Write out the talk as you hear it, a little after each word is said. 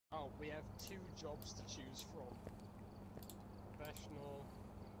have two jobs to choose from. Professional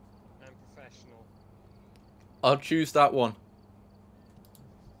and professional. I'll choose that one. Do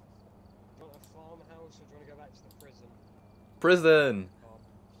you want a farmhouse or do you want to go back to the prison? Prison!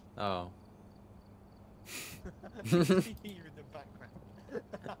 Oh. You're in the background.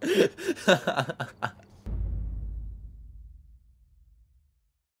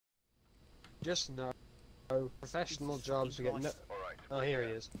 Just no. Professional jobs, we get no... Oh, here he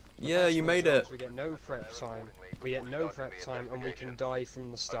is. Yeah, you made it. We get no prep time. We get no prep time, and we can die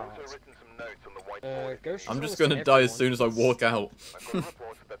from the start. I'm just gonna die as soon as I walk out.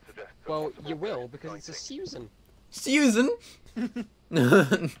 Well, you will, because it's a Susan. Susan?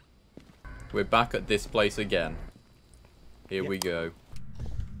 We're back at this place again. Here we go.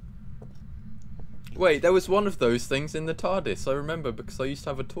 Wait, there was one of those things in the TARDIS, I remember, because I used to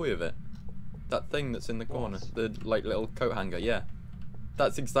have a toy of it. That thing that's in the corner. The, like, little coat hanger, yeah.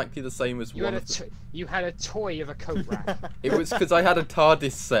 That's exactly the same as one of the... You had a toy of a coat rack. It was because I had a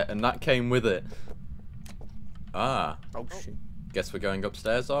TARDIS set, and that came with it. Ah. Oh, shit. Guess we're going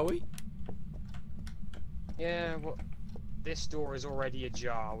upstairs, are we? Yeah, well, this door is already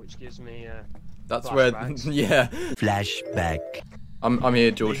ajar, which gives me, That's flashbacks. where... Yeah. Flashback. I'm here,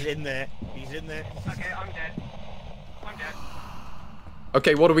 George. He's in there. He's in there. Okay, I'm dead. I'm dead.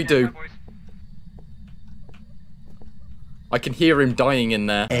 Okay, what do we do? I can hear him dying in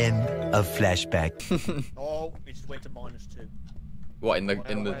there. End of flashback. Oh, it just went to -2. What, in the...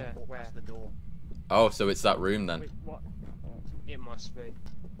 Where? The door. Oh, so it's that room then. Wait, what? It must be.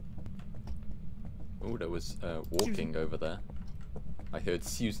 Oh, there was walking over there. I heard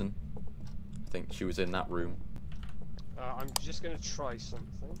Susan. I think she was in that room. I'm just gonna try something.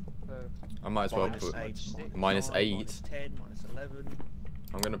 I might as well put -8, -8. -10, -11.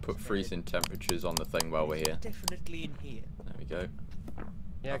 I'm gonna put freezing temperatures on the thing while we're here. Definitely in here. There we go.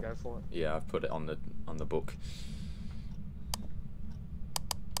 Yeah, go for it. Yeah, I've put it on the book.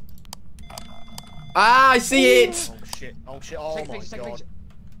 Ah, I see it! Oh shit! Oh shit! Oh Take a my picture, take a god! picture.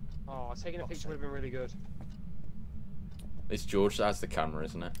 Oh, taking a picture would have been really good. It's George that has the camera,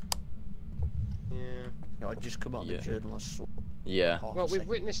 isn't it? Yeah. No, I just come up the journal. I saw. Yeah. Well, we've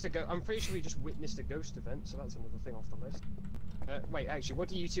witnessed I'm pretty sure we just witnessed a ghost event, so that's another thing off the list. Wait, actually, what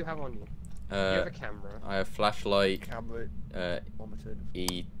do you two have on you? You have a camera. I have flashlight. Camera.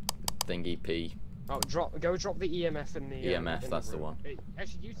 E thingy P. Oh, go drop the EMF in the EMF, that's the one.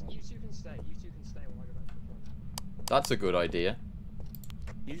 Actually, you two can stay. You two can stay while I go back to the front. That's a good idea.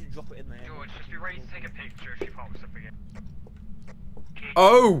 You just drop it in there. George, just be ready to take a picture if she pops up again.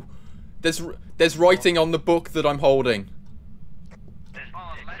 Oh! There's writing on the book that I'm holding.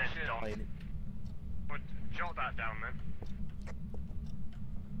 Oh, legend. Well, jot that down then.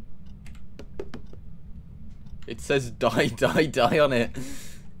 It says die, die, die on it.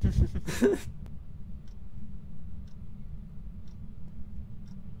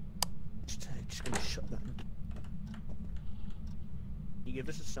 Just gonna shut that. You give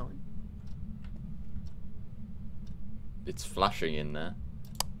us a sign. It's flashing in there.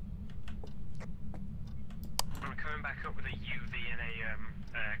 I'm coming back up with a UV and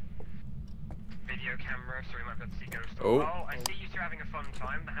a video camera, so we might be able to see ghosts. Oh. Oh, I see you two having a fun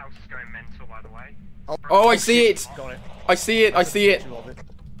time. The house is going mental, by the way. Oh, I see it! Got it. I see it, I see it! Picture of it.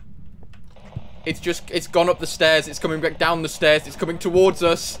 It's gone up the stairs, it's coming back down the stairs, it's coming towards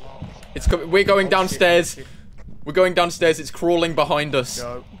us. We're going downstairs. Shit. We're going downstairs, it's crawling behind us.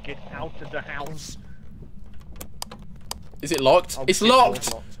 Go, get out of the house. Is it locked? Oh, It's shit,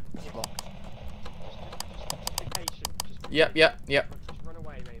 locked! door's It's locked. Just be patient. Just Yep. Just run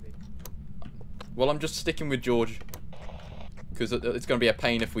away, maybe. Well, I'm just sticking with George. Because it's going to be a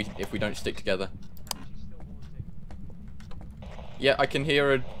pain if we don't stick together. She's still haunting. Yeah, I can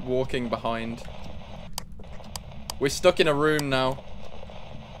hear her walking behind. We're stuck in a room now.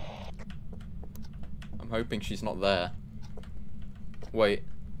 I'm hoping she's not there. Wait.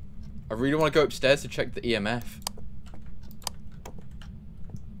 I really want to go upstairs to check the EMF.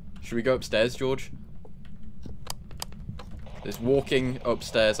 Should we go upstairs, George? There's walking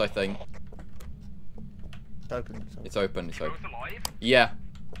upstairs, I think. It's open. It's open, it's open. Both alive? Yeah.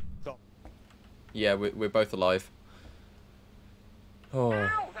 Stop. Yeah, we're both alive. Oh.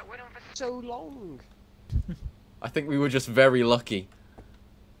 Ow, that went on for so long. I think we were just very lucky.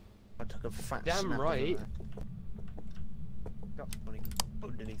 I took a fat Damn snap right.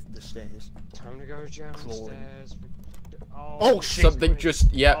 Underneath the stairs. Time to go downstairs. Oh shit! Something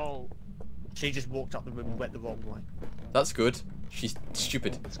just, yeah. Oh, She just walked up the room and went the wrong way. That's good. She's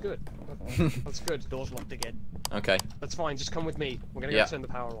stupid. that's good. That's good. Door's locked again. Okay. That's fine. Just come with me. We're gonna go Yeah. turn the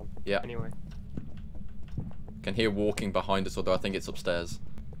power on. Yeah. Anyway. Can hear walking behind us, although I think it's upstairs.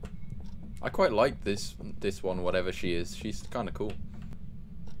 I quite like this one, whatever she is. She's kind of cool.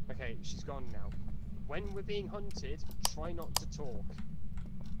 Okay, she's gone now. When we're being hunted, try not to talk.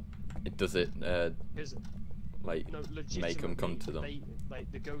 It does it, like, no, make them come to them.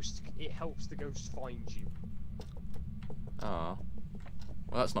 Like the ghost, it helps the ghost find you. Ah,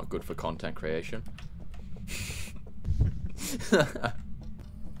 well, that's not good for content creation.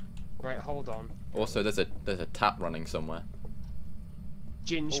 Right, hold on. Also, there's a tap running somewhere.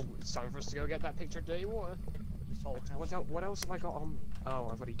 Ginge, it's time for us to go get that picture of dirty water. What else have I got on? Oh,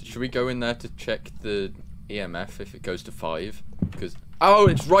 I've already. Should we go in there to check the EMF if it goes to 5? Because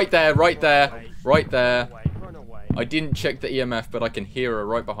it's right there, right there, right there. Run away. I didn't check the EMF, but I can hear her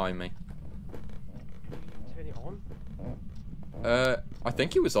right behind me. Turn it on. I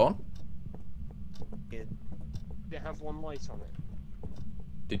think it was on. Did it have one light on it?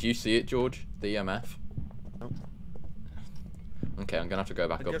 Did you see it, George? The EMF? No. Okay, I'm gonna have to go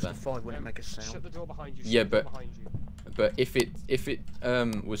back up there. Wouldn't make a sound. Shut the door behind you. Yeah, but behind you. But if it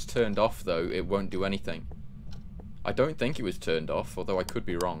was turned off though, it won't do anything. I don't think it was turned off, although I could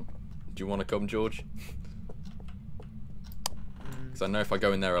be wrong. Do you want to come, George? Because I know if I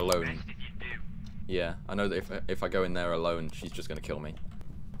go in there alone. Yeah, I know that if I go in there alone, she's just gonna kill me.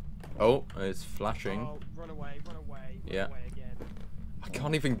 Oh, it's flashing. Oh, run away, run away, yeah. Run away again. I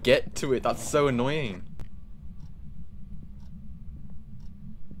can't even get to it. That's so annoying.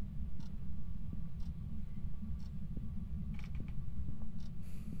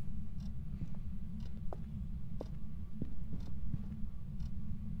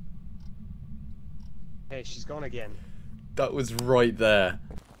 Hey, she's gone again. That was right there.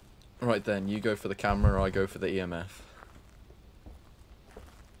 Right then, you go for the camera, I go for the EMF.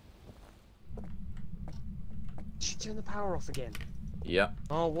 She turned the power off again. Yeah.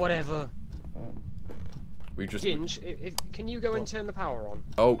 Oh, whatever. We just. Ginge, can you go and turn the power on?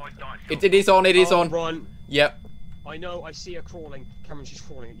 Oh, it is on. It is on. Run. Yep. I know. I see her crawling. Cameron, she's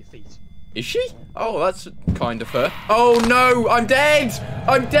crawling at your feet. Is she? Oh, that's kind of her. Oh no! I'm dead!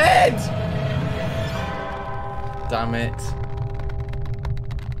 I'm dead! Damn it.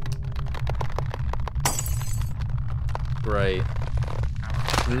 Great.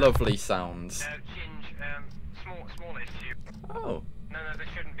 Lovely sounds. Ginge, small issue. Oh. No, there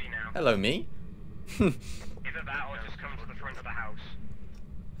shouldn't be now. Hello, me. Either that or just come to the front of the house.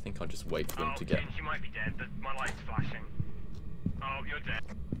 I think I'll just wait for them to get. Ginge, you might be dead, but my light's flashing. Oh, you're dead.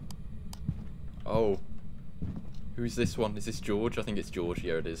 Oh. Who's this one? Is this George? I think it's George.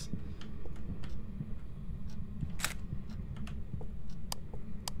 Yeah, it is.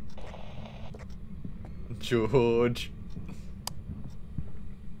 George.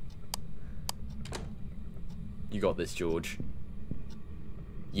 You got this, George.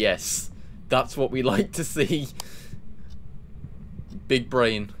 Yes. That's what we like to see. Big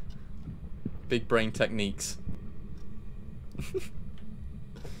brain. Big brain techniques.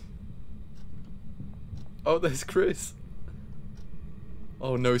 Oh, there's Chris.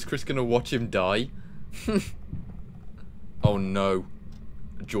 Oh no, is Chris gonna watch him die? Oh no.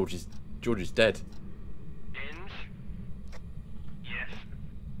 George is dead. Yes.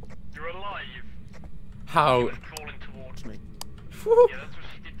 You're alive. How? She was crawling towards me. Woo. Yeah, that's what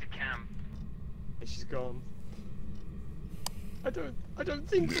she did to Cam. And she's gone. I don't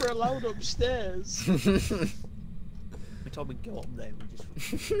think we're allowed upstairs. Every time we go up there, we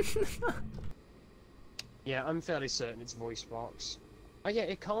just. Yeah, I'm fairly certain it's voice box. Oh yeah,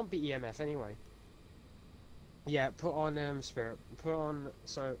 it can't be EMF anyway. Yeah, put on spirit. Put on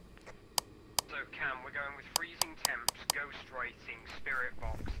So Cam, we're going with freezing temps, ghost writing, spirit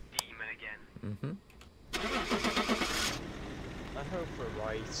box, demon again. I hope we're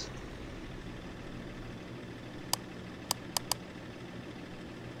right.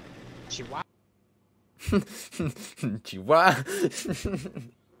 Chihuahua.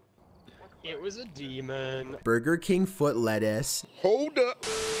 It was a demon. Burger King foot lettuce. Hold up.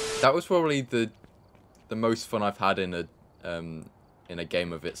 That was probably the most fun I've had in a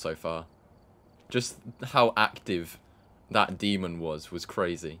game of it so far. Just how active that demon was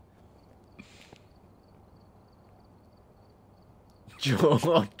crazy.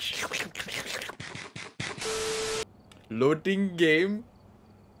 George. Loading game.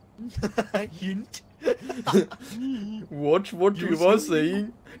 Hint. Watch what you are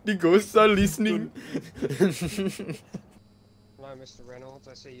saying. The ghosts are listening. Hello, Mr. Reynolds.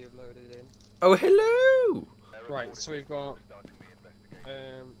 I see you've loaded in. Oh, hello. Right, so we've got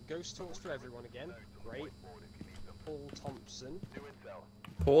Ghost talks to everyone again. Great. Paul Thompson.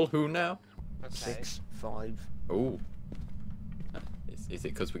 Paul who now? Okay. 6, 5. Oh. Is it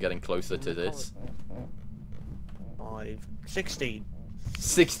because we're getting closer to this? 5, 16.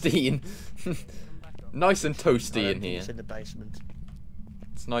 16. Nice and toasty in here. It's in the basement.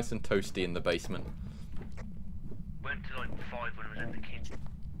 It's nice and toasty in the basement. Went to like 5 when I was in the kitchen.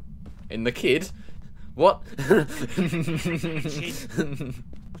 In the kid? What? What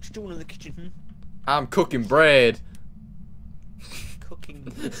you doing in the kitchen? Hmm? I'm cooking bread.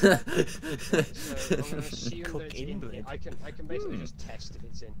 Cooking. So I'm gonna assume Cook that it's in in bread. here. I can basically just test if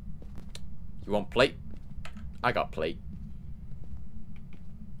it's in. You want plate? I got plate.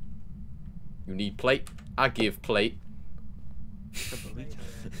 You need plate? I give plate. The burrito.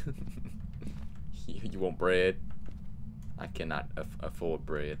 You want bread? I cannot afford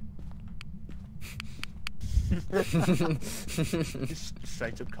bread. Just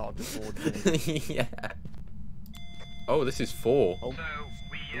straight up can't afford it. Yeah. Oh, this is 4. Oh. So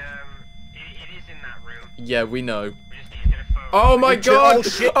we it is in that room. Yeah, we know. We just need to get a photo. Oh my god! Oh,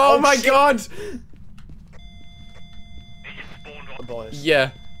 shit. Oh Oh, my shit. god! It just spawned on. Bias.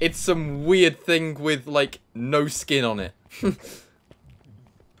 Yeah, it's some weird thing with like no skin on it.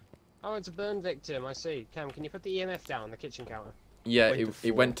 Oh, it's a burn victim. I see. Cam, can you put the EMF down on the kitchen counter? Yeah, Went to it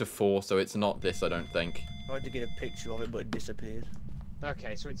 4. went to 4, so it's not this, I don't think. Tried to get a picture of it, but it disappeared.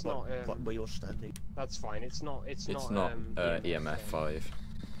 Okay, so it's not. Where you're standing. That's fine. It's not. It's It's not. not EMF 5.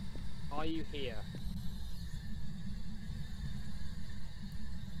 Are you here?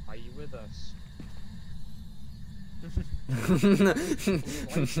 Are you with us?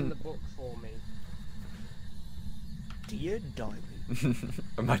 Write in the book for me. Dear diary.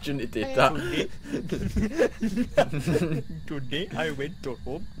 Imagine it did that. Today I went to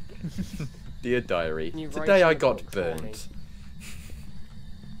home. Dear diary, Can you write today in I the got book for me? burnt.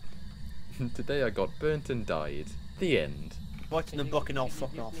 Today I got burnt and died. The end. Right in the book and I'll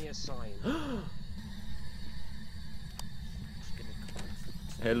fuck Give off. me a sign.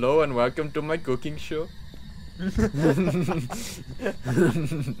 Hello and welcome to my cooking show.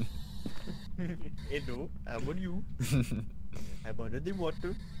 Hello, how are you? I'm under the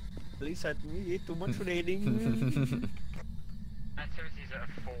water. Please help me. Too much raining. Activities at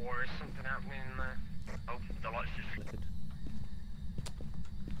a 4 or something happening in there. Oh, the lights just flickered.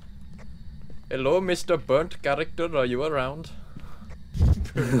 Hello, Mr. Burnt character, are you around?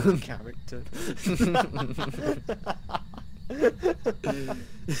 Burnt character.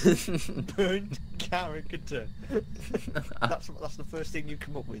 Burnt character. That's the first thing you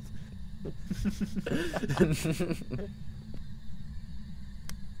come up with.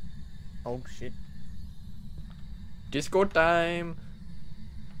 Oh shit. Disco time.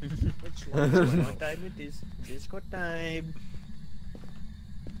 Which What one? time it is? Disco time.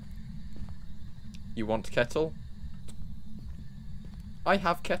 You want kettle? I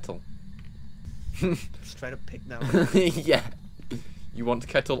have kettle. Straight up pick now. Yeah. You want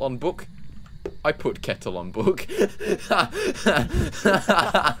kettle on book? I put kettle on book.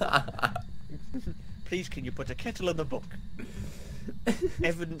 Please, can you put a kettle in the book?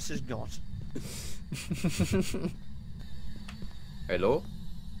 Evidence is not. Hello?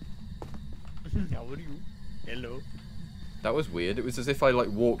 How are you? Hello. That was weird. It was as if I like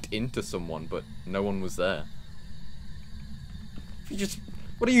walked into someone, but no one was there. You just...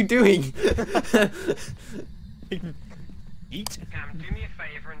 What are you doing? Eat. Cam, do me a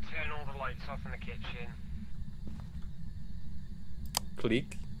favour and turn all the lights off in the kitchen.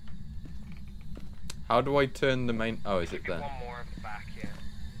 Click. How do I turn the main... Oh, is it Get there? one more at the back, yeah.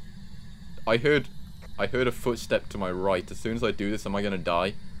 I heard a footstep to my right. As soon as I do this, am I gonna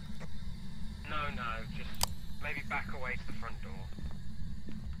die? No, just maybe back away to the front door.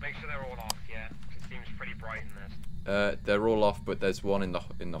 Make sure they're all off, yeah? 'Cause it seems pretty bright in this. They're all off, but there's one in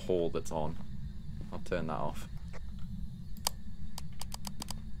the hall that's on. I'll turn that off.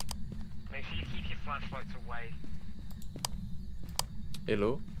 Make sure you keep your flashlights away.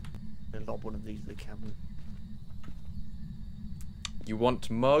 Hello? I'll lob one of these at the camera. You want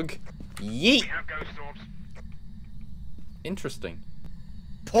mug? We Yeet! have ghost orbs. Interesting.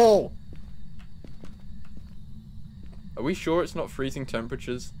 Paul! Are we sure it's not freezing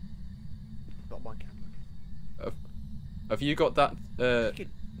temperatures? Got my camera. Have you got that, Check it.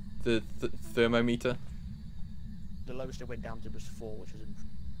 the thermometer? The lowest it went down to was 4, which is in...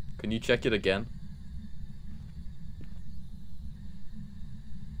 Can you check it again?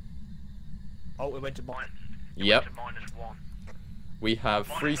 Oh, it went to mine. Yep. To -1. We have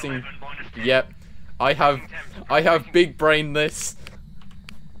Minus freezing... 11, -10. Yep. I have big brain this.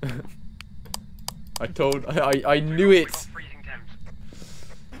 I knew it. We've got freezing temps.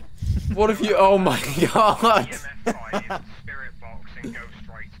 What have you... Oh my god! EMF 5, spirit box, and ghost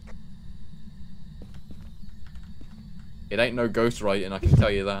right. It ain't no ghost writing, I can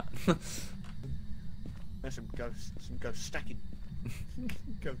tell you that. There's some ghosts stacking.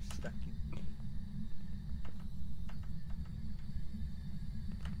 Go stacking.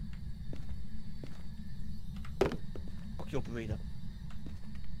 Fuck your burrito.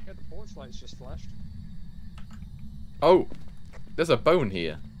 Yeah, the porch light's just flashed. Oh, there's a bone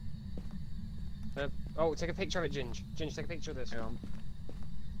here. Oh, take a picture of it, Ginge. Ginge, take a picture of this. Yeah.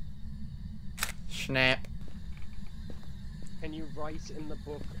 Snap. Can you write in the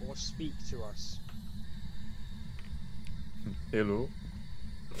book or speak to us? Hello.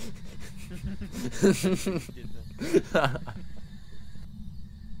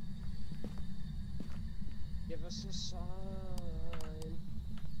 Give us a sign.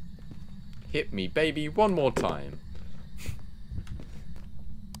 Hit me, baby, one more time.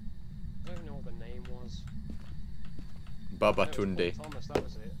 I don't even know what the name was. Baba No, it was Tunde. Paul Thomas, that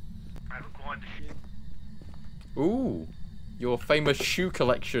was it. I'm going to shoot. Ooh, your famous shoe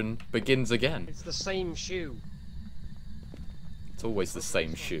collection begins again. It's the same shoe. It's always the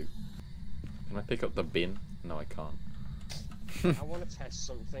same shoe. Can I pick up the bin? No, I can't. I want to test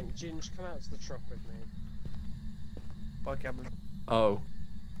something. Ginge, come out to the truck with me. Bye, Cameron. Oh.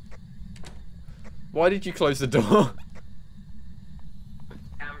 Why did you close the door?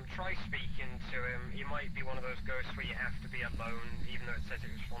 Try speaking to him. He might be one of those ghosts where you have to be alone, even though it says it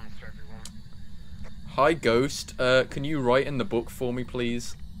responds to everyone. Hi, ghost. Can you write in the book for me,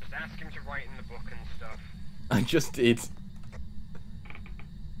 please? Just ask him to write in the book and stuff. I just did.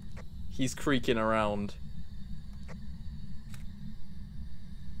 He's creaking around.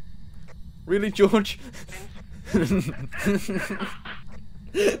 Really, George?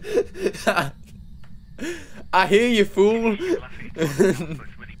 I hear you, fool.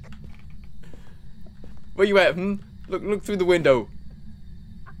 Where you at? Hmm? Look through the window.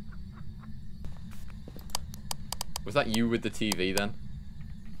 Was that you with the TV then?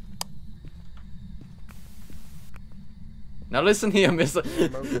 Now listen here, mister.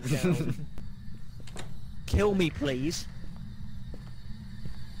 Kill me, please.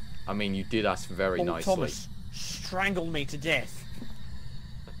 I mean, you did ask very Paul nicely. Thomas, strangle me to death.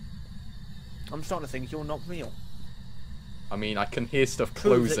 I'm starting to think you're not real. I mean, I can hear stuff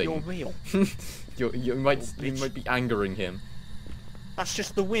Prove that closing. you're real. you might bitch. be angering him. That's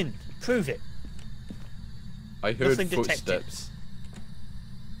just the wind. Prove it. I heard Nothing detected. footsteps.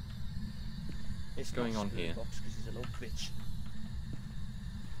 It's going not on here? Box because he's a little bitch.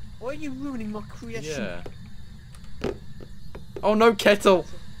 Why are you ruining my creation? Yeah. Oh no, kettle!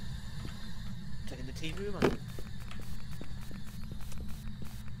 Taking the TV remote.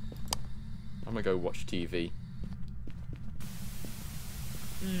 I'm gonna go watch TV.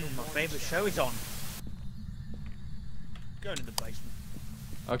 My favourite show is on. Going to the basement.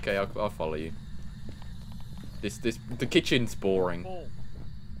 Okay, I'll follow you. The kitchen's boring. Paul.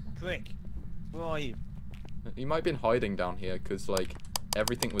 Prick. Where are you? You might have been hiding down here, because, like,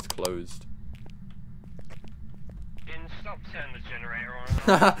 everything was closed. Didn't stop turning the generator on.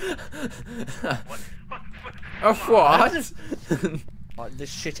 What? Like,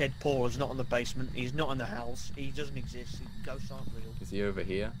 this shithead Paul is not in the basement. He's not in the house. He doesn't exist. Ghosts aren't real. Is he over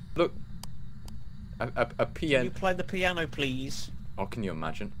here? Look! A Can piano. you play the piano, please? Oh, can you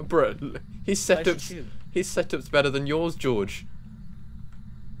imagine? Bro, his Where's the setup's... tune? His setup's better than yours, George.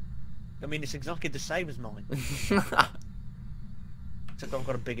 I mean, it's exactly the same as mine. Is Except I've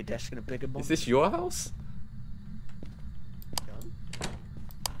got a bigger desk and a bigger monitor. this your house?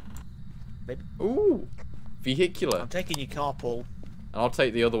 Maybe. Ooh! Vehicular. I'm taking your car, Paul. And I'll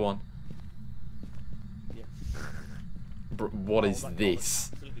take the other one. Yeah. What Oh, is that car this?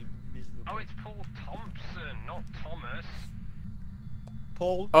 was absolutely miserable. Oh, it's Paul Thompson, not Thomas.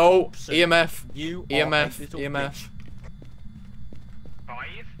 Paul Oh, Thompson, EMF. You EMF. are a little EMF. bitch. 5?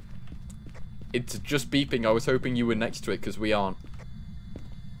 It's just beeping. I was hoping you were next to it, because we aren't.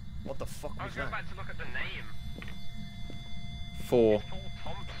 What the fuck I was was going that? back to look at the name. 4. It's Paul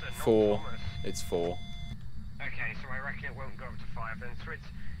Thompson, not 4. Thomas. It's 4. Okay, so I reckon it won't go up to 5 then. So it's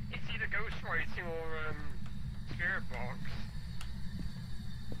either ghostwriting or spirit box.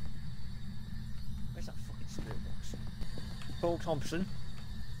 Where's that fucking spirit box? Paul Thompson.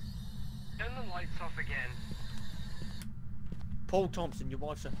 Turn the lights off again. Paul Thompson, your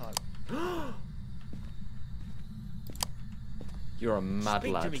wife's at home. You're a mad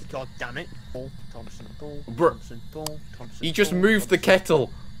Speak lad. to me, God damn it. Paul Thompson, Paul Bruh. Thompson, Paul Thompson. He just Paul moved the Thompson. kettle.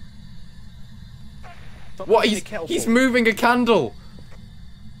 Stop What? moving the kettle, He's Paul. moving a candle.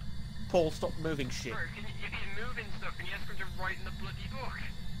 Paul, stop moving shit. Bro, if he's moving stuff, can you ask him to write in the bloody book?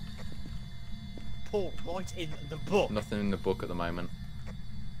 Paul, write in the book. Nothing in the book at the moment.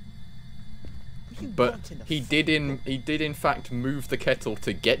 What are you But writing the he fuck- did in fact move the kettle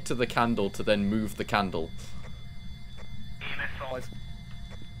to get to the candle to then move the candle. EMF 5.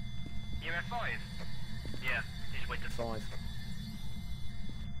 EMF 5? Yeah, just wait to 5.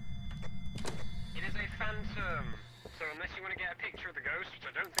 It is a phantom. So unless you want to get a picture of the ghost, which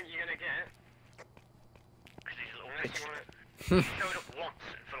I don't think you're going to get. Because he's a little Unless bitch. you want to... He showed up once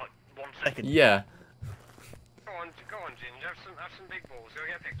for like 1 second. Yeah. Go on, Ginger. Have some big balls. Go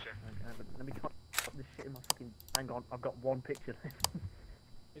get a picture. Let me put this shit in my fucking... Hang on, I've got 1 picture left.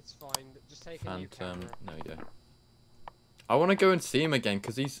 It's fine. Just take a new Phantom. camera. No, you don't. I want to go and see him again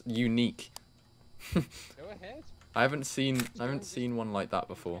because he's unique. Go ahead. I haven't seen one like that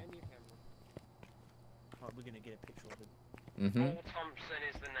before. Get a new camera. Right, we're gonna get a picture of him. Mhm. Paul Thompson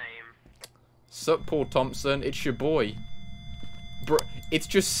is the name. Sup, Paul Thompson? It's your boy. Bro, it's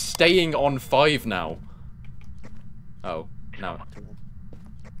just staying on 5 now. Oh, no.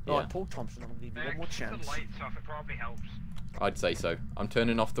 Yeah. Right, Paul Thompson, I'm gonna give you one more Keep chance. the lights off. It probably helps. I'd say so. I'm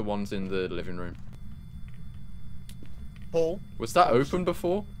turning off the ones in the living room. Paul? Was that open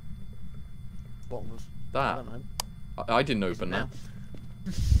before? What was? I That? don't know. I didn't open that.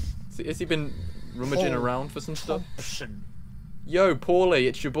 Has he been rummaging Paul around for some stuff? Thompson. Yo, Paulie,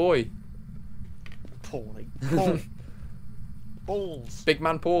 it's your boy. Paulie. Paul. Balls. Big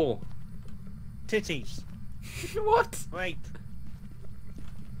man Paul. Titties. What? Rape.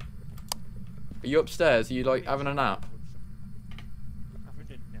 Are you upstairs? Are you like having a nap?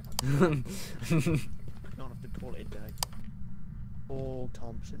 Can't have to call it a day. Paul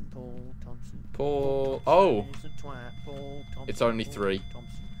Thompson. Paul Thompson. Paul. Oh, Is a twat. Paul Thompson. it's only Paul 3.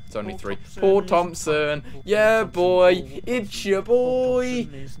 Thompson. It's only Paul 3. Thompson Paul is a Thompson. twat. Paul Yeah, Thompson. boy. Paul It's Thompson. your boy. Paul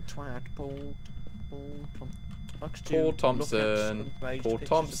Thompson is a twat. Paul Paul Thompson. Paul Paul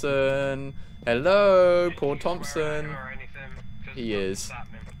Thompson. Hello, Paul Did you swear at Thompson. him or anything? 'Cause He that's is. what's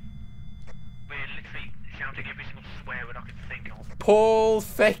happening. We're literally shouting every single swear word I can think of. Paul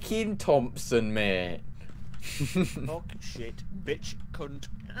feckin' Thompson, mate. Fuck, shit, bitch, cunt,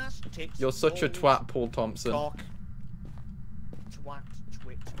 ass, tits. You're such a balls, twat, Paul Thompson. Cock, twat,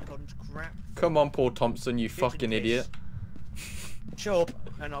 twit, cunt, crap. Come on, Paul Thompson, you Shit and fucking piss. idiot. Shut up,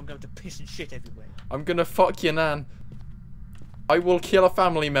 and I'm going to piss and shit everywhere. I'm gonna fuck your nan. I will kill a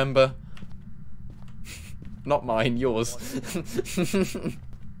family member. Not mine, yours. Such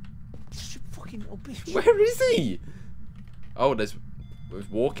a fucking little bitch. Where is he? Oh, there's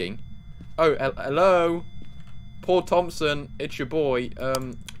walking. Oh, hello, Paul Thompson. It's your boy.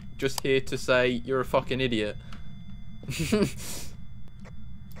 Just here to say you're a fucking idiot. Can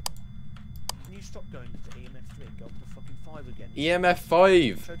you stop going to EMF 3 and go up to fucking 5 again? EMF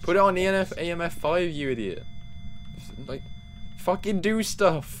 5. Put it on EMF 5, you idiot. Like, fucking do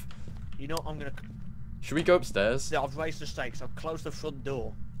stuff. You know what, I'm gonna... Should we go upstairs? Yeah, I've raised the stakes, I've closed the front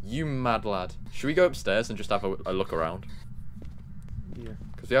door. You mad lad. Should we go upstairs and just have a look around? Yeah.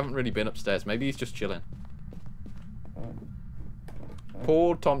 Because we haven't really been upstairs. Maybe he's just chilling.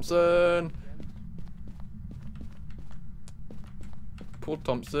 Paul Thompson. Paul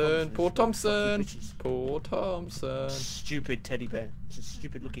Thompson. Paul Thompson. Paul Thompson. Stupid teddy bear. It's a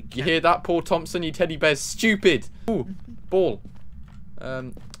stupid looking cat. You hear that, Paul Thompson? You teddy bear's stupid. Ooh, ball.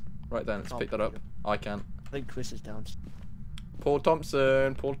 Right then, let's Can't pick that pick up. it I can. I think Chris is down. Paul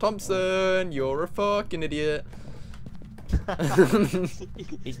Thompson. Paul Thompson. You're a fucking idiot.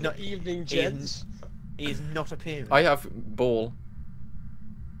 He's not... Evening, gents. He is not appearing. I have ball.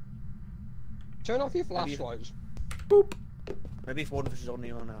 Turn off your flashlights. Boop. Maybe if one of us is on the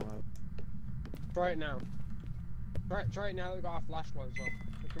now. Try it now. Try it now. We've got our flashlights on.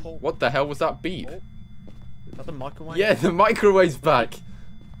 Paul, What the hell was that beep? Oh. is that the microwave? Yeah, the microwave's back.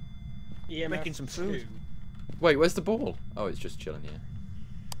 EMF Making some food. 2. Wait, where's the ball? Oh, it's just chilling here.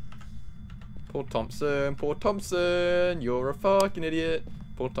 Paul Thompson, Paul Thompson, you're a fucking idiot.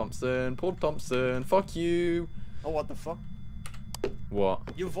 Paul Thompson, fuck you. Oh, what the fuck? What?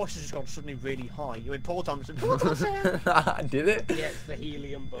 Your voice has just gone suddenly really high. You're in Paul Thompson. Paul Thompson! Did it? Yeah, it's the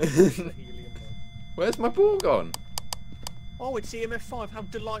helium bug. It's the helium bug. Where's my ball gone? Oh, it's EMF 5. How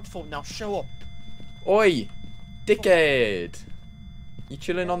delightful. Now show up. Oi, dickhead. You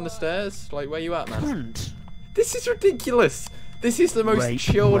chilling on the stairs? Like, where you at, man? Cunt. This is ridiculous. This is the most Rape,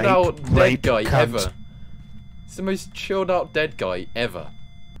 chilled rape, out dead rape, guy cunt. ever. It's the most chilled out dead guy ever.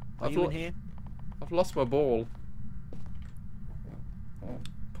 Are you in here? I've lost my ball.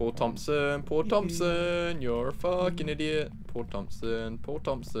 Paul Thompson, you're a fucking idiot. Paul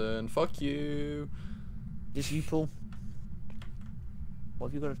Thompson, fuck you. Is you, Paul? What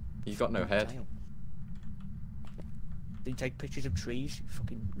have you got? He's got no head. Tail? Did you take pictures of trees? You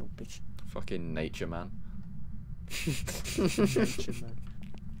fucking little bitch. Fucking nature man. Nature, man.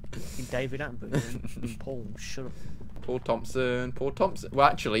 Fucking David Attenborough and Paul, shut up. Paul Thompson. Well,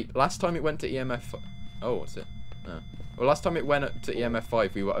 actually, last time it went to EMF. Oh, what's it? No. Well, last time it went up to EMF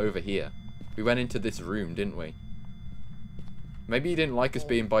 5, we were over here. We went into this room, didn't we? Maybe he didn't like us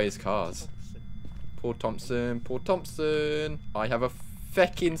being by his cars. Poor Thompson, poor Thompson. I have a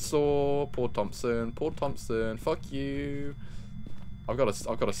feckin' saw. Poor Thompson, poor Thompson. Fuck you. I've got a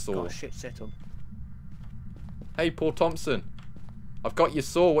saw. Got a shit set up. Hey, poor Thompson. I've got your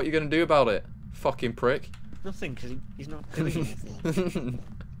saw. What are you gonna do about it? Fucking prick. Nothing, because he's not doing anything.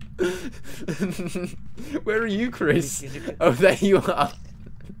 Where are you, Chris? Oh, there you are. Do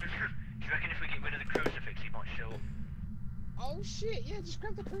you reckon if we get rid of the crucifix, he might show up? Oh shit! Yeah, just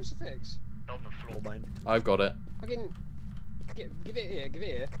grab the crucifix. On the floor, man. I've got it. Fucking give it here. Give it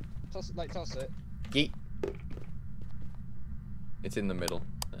here. Toss it. Like toss it. Yeet. It's in the middle.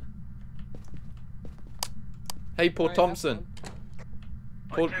 There. Hey, Paul Right, Thompson.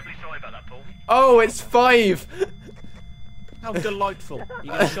 I'm terribly sorry about that, Paul. Oh, it's 5. How delightful. You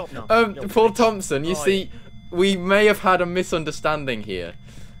got a shot now. Paul Thompson, you Right. see, we may have had a misunderstanding here.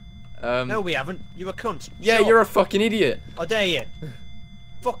 No, we haven't. You're a cunt. Yeah, Shut you're a up. fucking idiot. I dare you.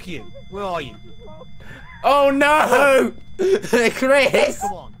 Fuck you. Where are you? Oh no! Chris!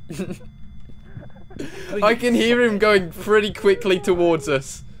 Come on. I can hear him going pretty quickly towards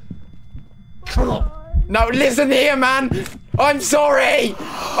us. Come on. Now listen here, man! I'm sorry!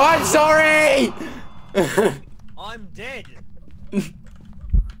 I'm sorry! I'm dead.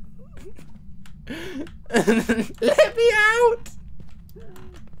 Let me out!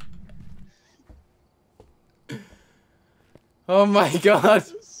 Oh my god! As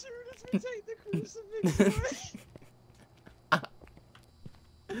soon as we take the crucifix away.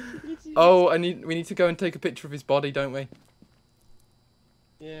 Oh, we need to go and take a picture of his body, don't we?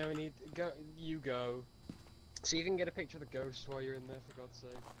 Yeah, we need to go. You go. So you can get a picture of the ghost while you're in there, for God's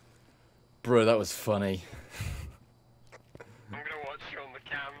sake. Bro, that was funny. I'm gonna watch you on the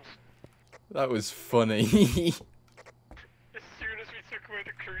cams. That was funny. As soon as we took away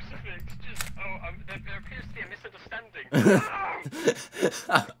the crucifix, just there appears to be a misunderstanding.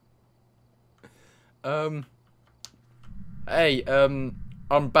 Hey,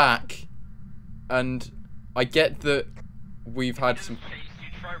 I'm back, and I get that we've had some. You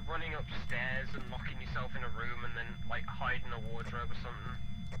try running upstairs and locking yourself in a room and then like hide in a wardrobe or something.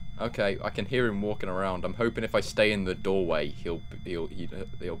 Okay, I can hear him walking around. I'm hoping if I stay in the doorway, he'll be all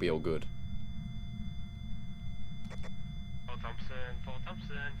good. Paul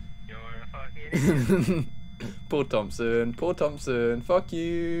Thompson, you're a fucking idiot. Poor Thompson, fuck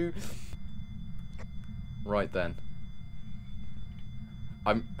you. Right then.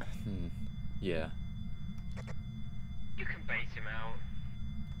 Yeah. You can bait him out.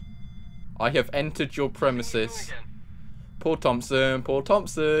 I have entered your premises. Poor Thompson,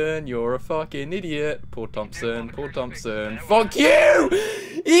 you're a fucking idiot. Poor Thompson, fuck you!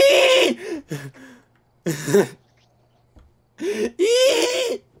 Eee!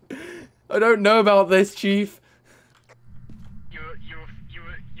 Eee! I don't know about this, Chief. You were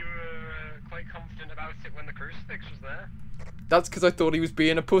quite confident about it when the crucifix was there. That's because I thought he was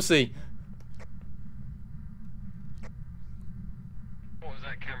being a pussy. What was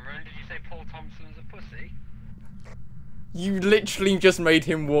that, Cameron? Did you say Paul Thompson's a pussy? You literally just made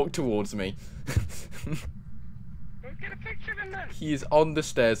him walk towards me. We'll get a picture of him then. He is on the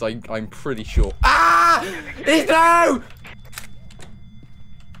stairs, I'm pretty sure. Ah! He's no!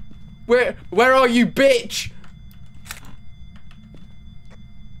 Where are you, bitch?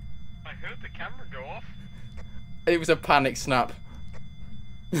 I heard the camera go off. It was a panic snap.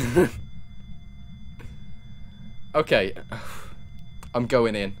 Okay. I'm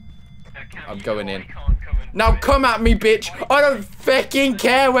going in. I'm going in. Now come at me, bitch! I don't fucking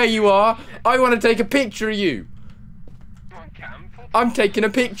care where you are! I want to take a picture of you! I'm taking a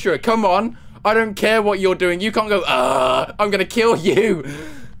picture, come on! I don't care what you're doing, you can't go, I'm gonna kill you!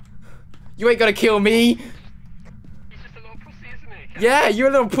 You ain't gonna kill me! He's just a little pussy, isn't he? Yeah, you're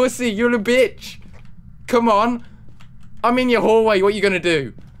a little pussy, you're a little bitch! Come on! I'm in your hallway, what are you gonna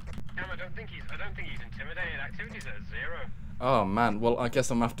do? I don't think he's intimidated. Activity's at 0. Oh man, well I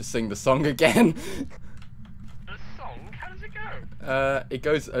guess I'm gonna have to sing the song again. The song? How does it go? It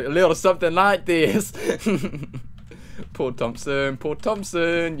goes a little something like this. Poor Thompson,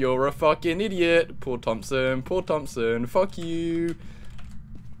 you're a fucking idiot. Poor Thompson, fuck you.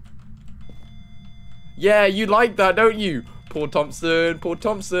 Yeah, you like that, don't you? Poor Thompson,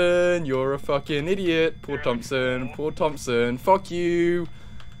 you're a fucking idiot. Poor Thompson, fuck you.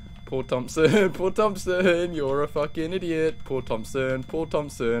 Poor Thompson, you're a fucking idiot. Poor Thompson,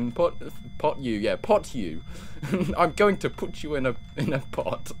 pot you, yeah, pot you. I'm going to put you in a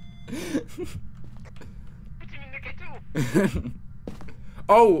pot. Put him in the kettle.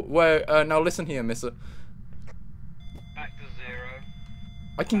 Oh, now listen here, mister.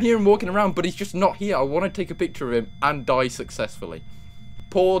 I can hear him walking around, but he's just not here. I want to take a picture of him and die successfully.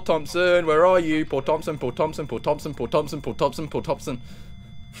 Paul Thompson, where are you? Paul Thompson, Paul Thompson, Paul Thompson, Paul Thompson, Paul Thompson, Paul Thompson.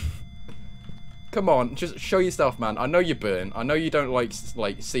 Come on, just show yourself, man. I know you burn. I know you don't like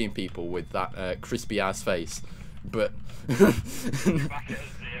seeing people with that crispy ass face, but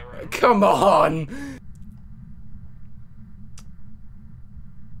come on.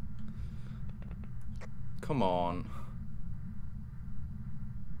 Come on.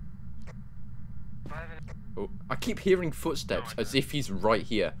 Oh, I keep hearing footsteps as if he's right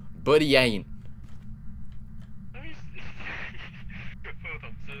here, but he ain't.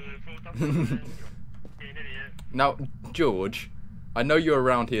 Now, George, I know you're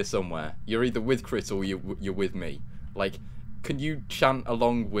around here somewhere. You're either with Chris or you're with me. Like, can you chant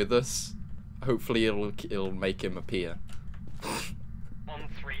along with us? Hopefully it'll make him appear. On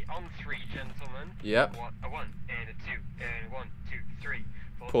three, gentlemen. Yep. A one and a two and 1, 2, 3.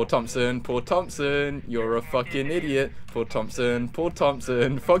 Paul Thompson, you're a fucking idiot. Paul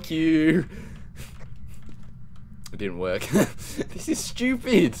Thompson, fuck you. It didn't work. This is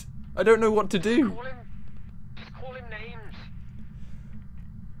stupid. I don't know what to do. Just call him names.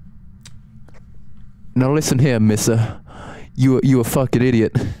 Now listen here, mister. You a fucking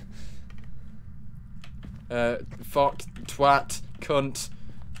idiot. Fuck, twat, cunt,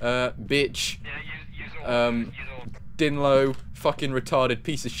 bitch, Yeah, use all. Dinlo, fucking retarded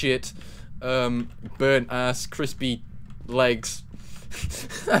piece of shit, burnt ass, crispy legs.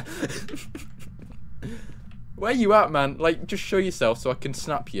 Where you at, man? Like, just show yourself so I can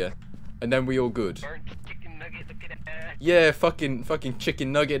snap you, and then we all good. Burnt chicken nugget, look at that. Yeah, fucking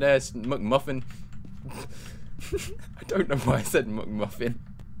chicken nugget ass McMuffin. I don't know why I said McMuffin.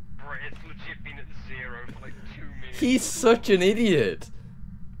 Bro, it's legit been at 0 for like 2 minutes. He's such an idiot.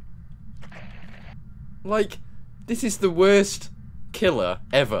 Like, this is the worst killer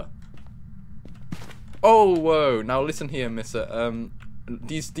ever. Oh, whoa. Now listen here, mister.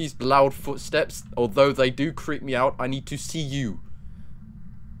 These loud footsteps, although they do creep me out, I need to see you.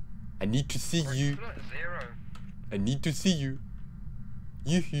 I need to see you. Still at 0. I need to see you.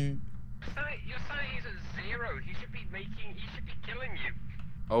 Yoo-hoo. You're saying he's at 0. He should be killing you.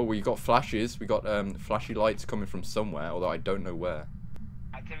 Oh, we got flashes. We got flashy lights coming from somewhere, although I don't know where.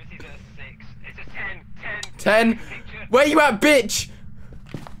 Activities at a 6. It's a 10. 10? Picture. Where you at, bitch?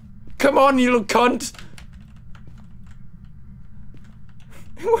 Come on, you little cunt.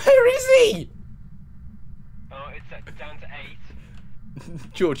 Where is he? Oh, it's down to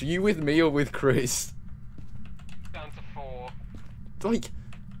 8. George, are you with me or with Chris? Down to 4. Like,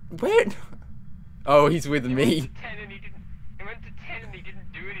 where? Oh, he's with He me. went to 10 and he didn't. He went to 10 and he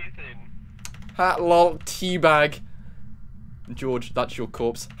didn't do anything. Hat lol, teabag. George, that's your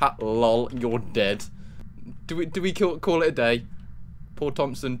corpse. Hat lol, you're dead. Do we call it a day? Paul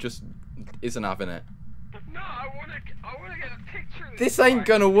Thompson just isn't having it. No, I wanna get a picture of This ain't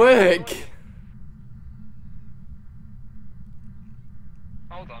gonna work.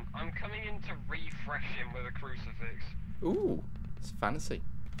 Hold on, I'm coming in to refresh him with a crucifix. Ooh, it's fancy.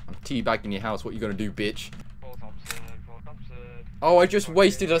 I'm teabagging your house. What you gonna do, bitch? Paul Thompson. Oh, I just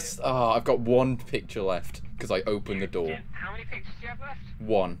wasted us. Oh, I've got one picture left because I opened the door. Yeah, how many pictures do you have left?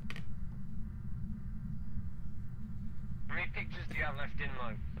 One. How many pictures do you have left in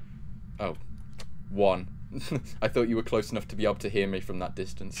low? Oh, one. I thought you were close enough to be able to hear me from that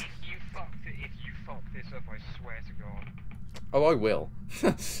distance. If you fuck this up, I swear to God. Oh, I will.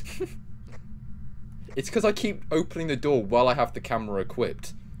 It's because I keep opening the door while I have the camera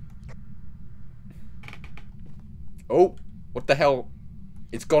equipped. Oh, what the hell?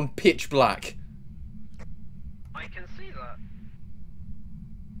 It's gone pitch black. I can see that.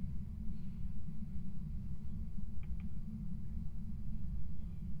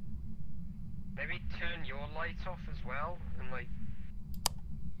 Maybe turn your light off as well, and like,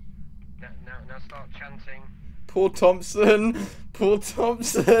 now start chanting. Paul Thompson, Paul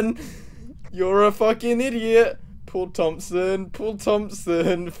Thompson, you're a fucking idiot. Paul Thompson,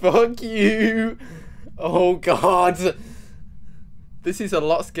 fuck you. Oh god. This is a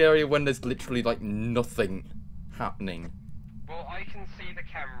lot scarier when there's literally like nothing happening. Well, I can see the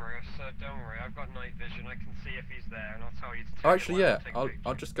camera, so don't worry. I've got night vision. I can see if he's there, and I'll tell you to take Actually, it away yeah, and take a I'll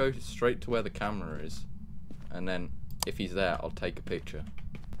picture. just go straight to where the camera is, and then if he's there, I'll take a picture.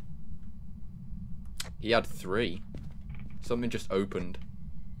 He had 3. Something just opened.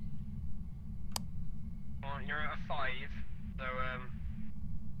 Well, you're at a 5, so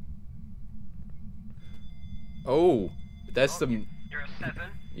Oh, there's some. you're at 7.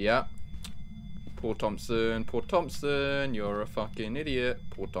 Yeah. Paul Thompson, you're a fucking idiot.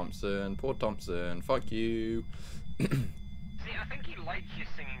 Paul Thompson, fuck you. See, I think he liked your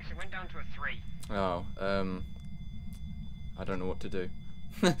singing, so it went down to a 3. Oh, I don't know what to do.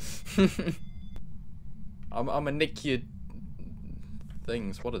 I'm gonna nick your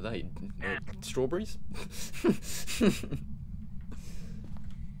things. What are they? Strawberries?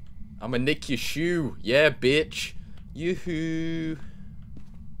 I'm gonna nick your shoe. Yeah, bitch. Yoo-hoo.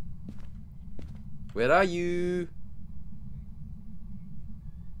 Where are you?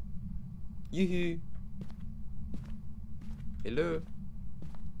 Yoo-hoo. Hello.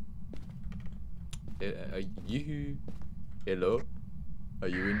 Yoo-hoo. Hello. Are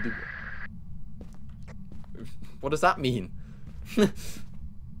you in the... What does that mean?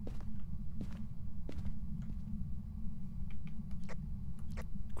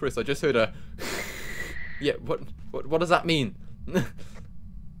 Chris, I just heard a... Yeah, what does that mean?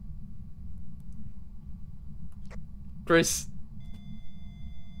 Chris.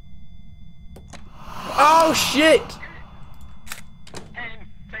 Oh shit!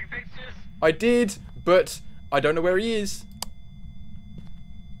 Take pictures. I did, but I don't know where he is.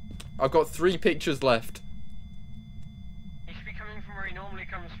 I've got 3 pictures left. He should be coming from where he normally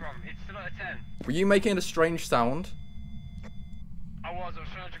comes from. It's still at a 10. Were you making a strange sound? I was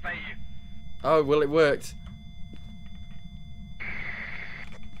trying to debate you. Oh, well, it worked.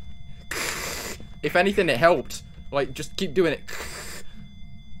 If anything, it helped. Like, just keep doing it. It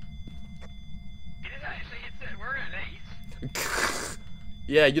is actually, we're at an 8.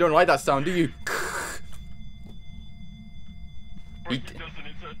 Yeah, you don't like that sound, do you? It doesn't,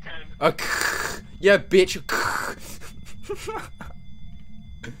 it's at 10. Yeah, bitch.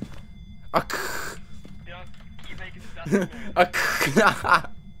 Yeah, keep making stuff.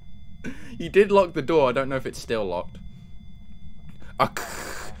 He did lock the door. I don't know if it's still locked.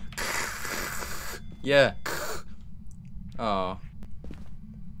 Yeah. Oh.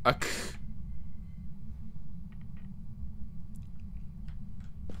 I'm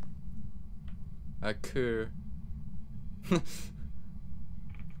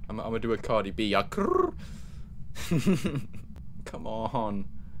gonna do a Cardi B. Come on.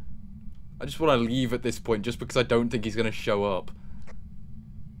 I just want to leave at this point just because I don't think he's gonna show up.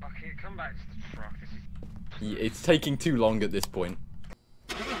 Okay, come back to the truck. This is... It's taking too long at this point.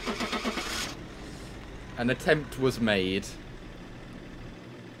 An attempt was made.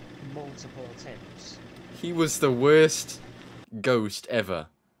 Multiple attempts. He was the worst ghost ever.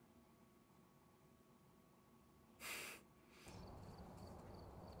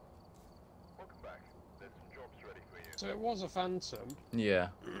 So it was a phantom. Yeah.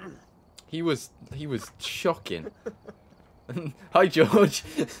 He was shocking. Hi, George.